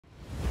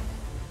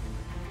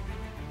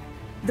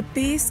The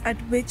pace at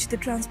which the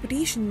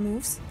transportation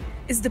moves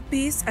is the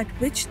pace at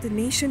which the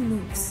nation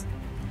moves.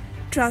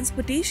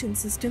 Transportation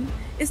system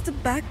is the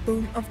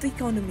backbone of the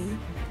economy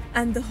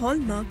and the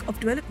hallmark of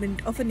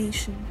development of a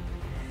nation.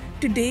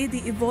 Today, the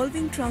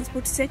evolving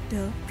transport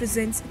sector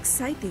presents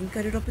exciting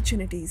career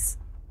opportunities.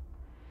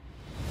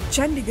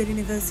 Chandigarh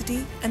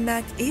University, a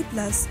NAC A+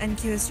 and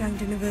QS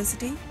ranked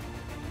university,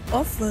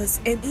 offers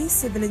ME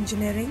Civil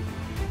Engineering,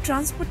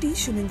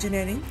 Transportation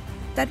Engineering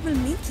that will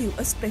make you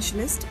a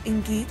specialist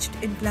engaged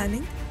in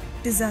planning,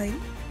 design,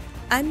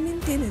 and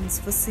maintenance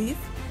for safe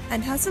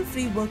and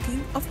hassle-free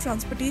working of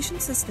transportation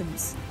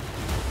systems.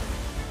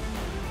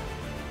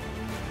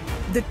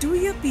 The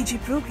 2-year PG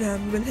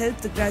program will help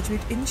the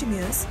graduate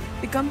engineers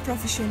become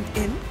proficient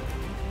in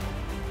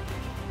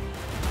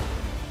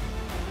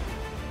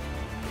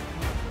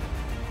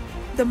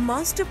the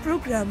master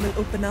program will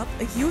open up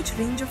a huge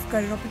range of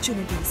career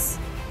opportunities.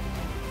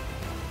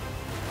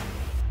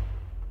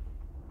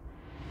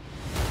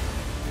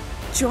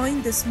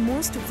 Join this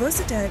most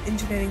versatile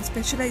engineering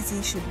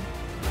specialization.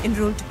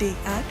 Enroll today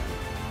at